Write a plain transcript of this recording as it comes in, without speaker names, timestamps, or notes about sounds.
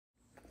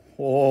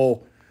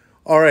Whoa.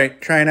 All right,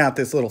 trying out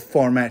this little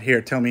format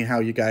here. Tell me how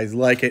you guys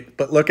like it.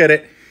 But look at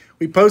it.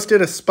 We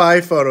posted a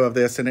spy photo of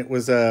this, and it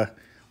was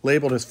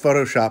labeled as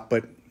Photoshop,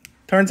 but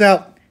turns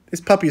out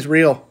this puppy's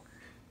real.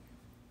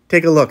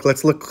 Take a look.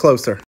 Let's look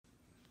closer.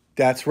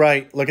 That's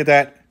right. Look at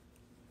that.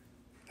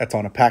 That's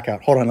on a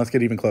PACKOUT. Hold on. Let's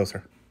get even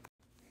closer.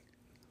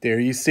 There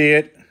you see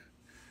it.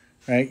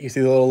 Right? You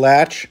see the little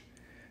latch?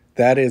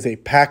 That is a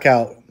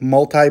PACKOUT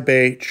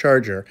multi-bay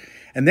charger.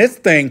 And this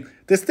thing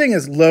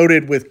is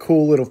loaded with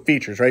cool little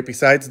features, right?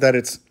 Besides that,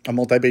 it's a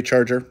multi-bay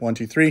charger. 1,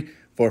 2, 3,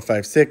 4,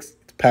 5, 6.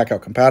 It's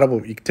PACKOUT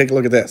compatible. You can take a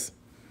look at this.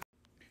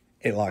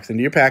 It locks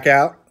into your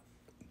PACKOUT,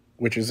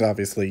 which is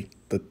obviously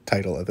the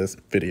title of this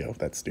video.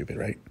 That's stupid,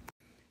 right?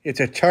 It's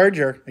a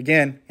charger,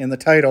 again, in the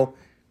title.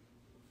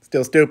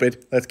 Still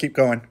stupid. Let's keep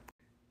going.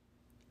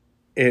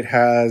 It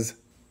has,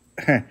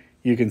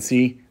 you can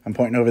see, I'm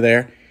pointing over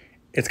there.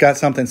 It's got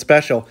something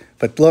special,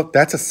 but look,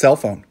 that's a cell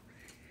phone.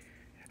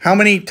 How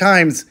many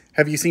times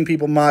have you seen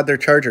people mod their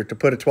charger to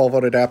put a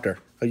 12-volt adapter,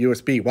 a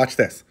USB? Watch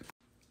this.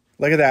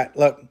 Look at that.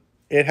 Look,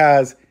 it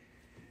has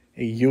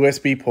a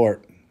USB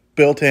port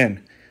built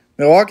in.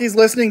 Milwaukee's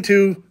listening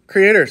to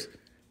creators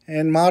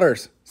and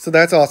modders, so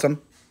that's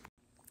awesome.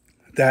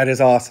 That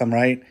is awesome,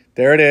 right?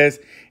 There it is.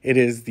 It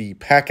is the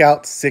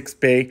PACKOUT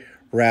 6-bay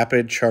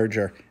rapid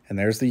charger. And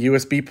there's the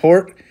USB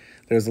port.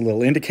 There's the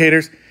little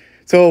indicators.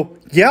 So,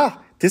 yeah,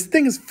 this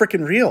thing is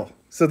freaking real.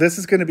 So this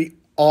is going to be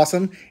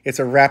awesome. It's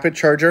a rapid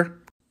charger.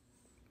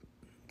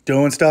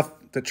 Doing stuff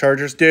that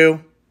chargers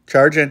do.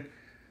 Charging.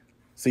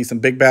 See some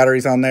big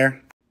batteries on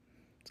there.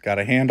 It's got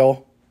a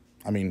handle.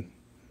 I mean,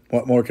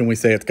 what more can we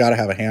say? It's got to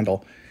have a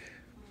handle.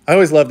 I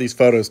always love these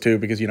photos, too,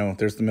 because, you know,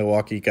 there's the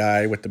Milwaukee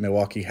guy with the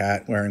Milwaukee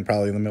hat wearing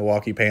probably the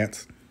Milwaukee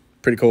pants.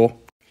 Pretty cool.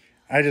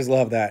 I just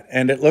love that.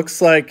 And it looks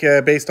like,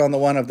 based on the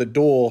one of the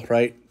dual,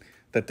 right,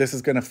 that this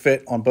is going to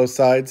fit on both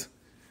sides.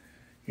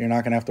 You're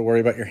not going to have to worry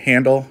about your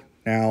handle.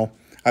 Now,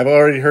 I've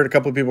already heard a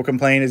couple of people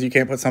complain is you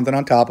can't put something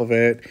on top of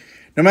it.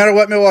 No matter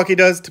what Milwaukee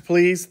does to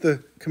please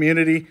the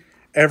community,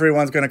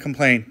 everyone's going to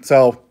complain.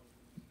 So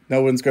not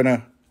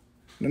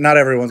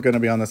everyone's going to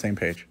be on the same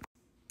page.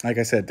 Like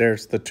I said,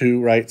 there's the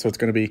two, right? So it's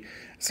not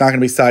going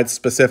to be side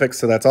specific.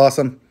 So that's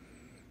awesome.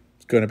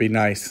 It's going to be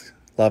nice.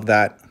 Love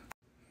that.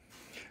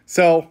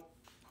 So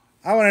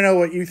I want to know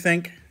what you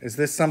think. Is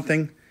this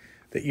something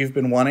that you've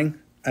been wanting?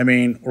 I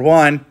mean,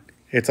 one,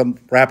 it's a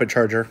rapid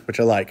charger, which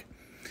I like.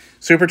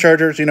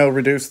 Superchargers, you know,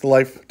 reduce the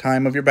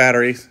lifetime of your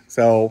batteries.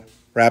 So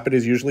rapid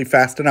is usually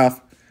fast enough.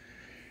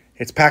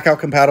 It's PACKOUT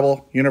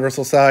compatible,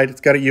 universal side.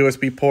 It's got a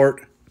USB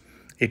port.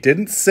 It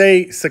didn't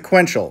say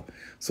sequential.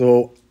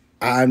 So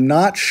I'm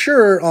not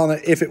sure on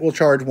if it will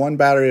charge one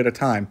battery at a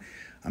time.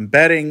 I'm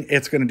betting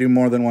it's going to do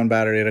more than one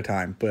battery at a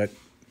time, but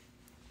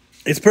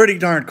it's pretty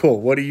darn cool.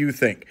 What do you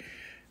think?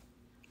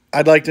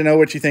 I'd like to know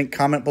what you think.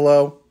 Comment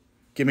below.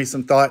 Give me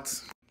some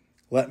thoughts.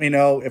 Let me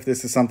know if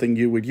this is something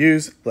you would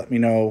use. Let me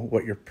know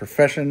what your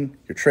profession,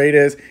 your trade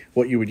is,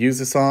 what you would use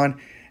this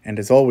on. And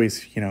as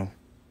always, you know,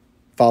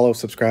 follow,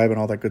 subscribe, and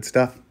all that good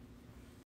stuff.